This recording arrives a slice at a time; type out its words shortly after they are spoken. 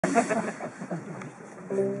I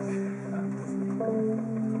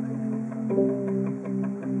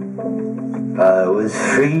was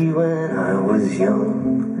free when I was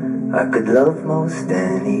young. I could love most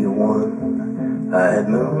anyone. I had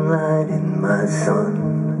moonlight in my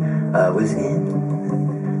sun. I was in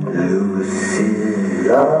lucid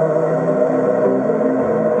love,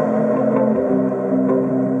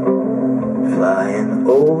 flying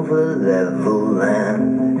over level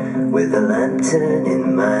land with a lantern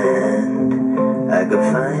in my hand. I could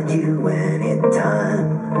find you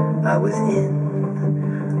anytime. I was in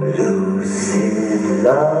lucid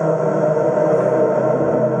love.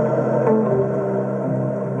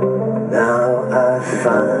 Now I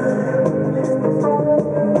find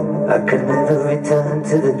I could never return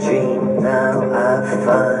to the dream. Now I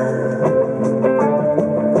find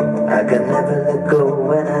I can never let go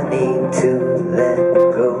when I need to let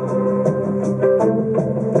go.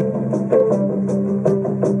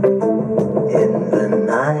 In the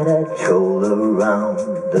night I troll around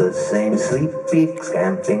the same sleepy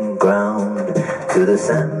camping ground, to the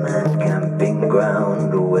Sandman camping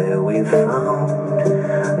ground where we found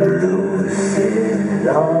lucid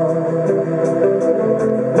love.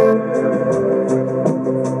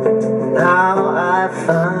 Now I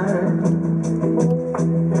find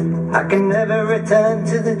I can never return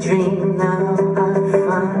to the dream. Now I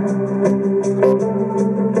find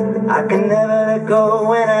I can never let go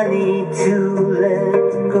when I need to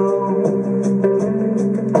let go.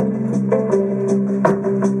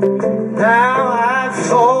 Now I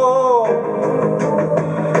fall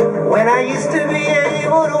when I used to be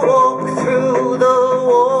able to walk through the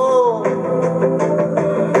wall,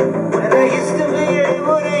 when I used to be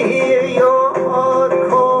able to hear your heart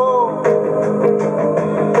call.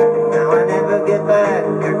 Now I never get back,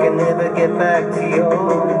 I can never get back to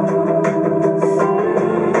yours.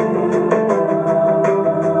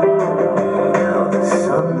 Now the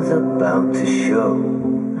sun's about to show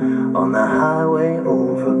on the highway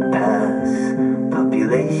overpass,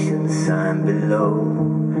 population sign below,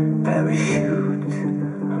 parachute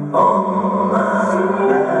on my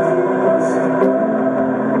back.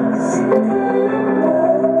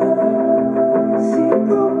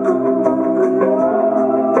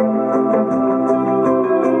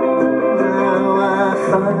 Now I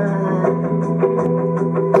find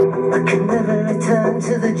I can never return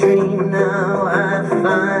to the dream. Now I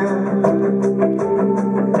find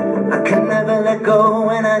I can never let go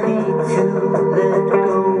when I need to let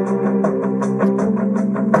go.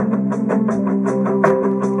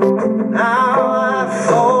 Now I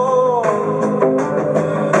fall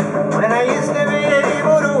when I used to be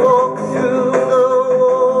able to walk through the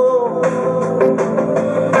wall,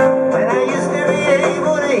 when I used to be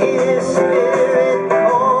able to hear spirit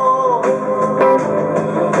call.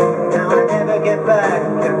 Now I never get back,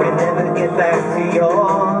 I can never get back to your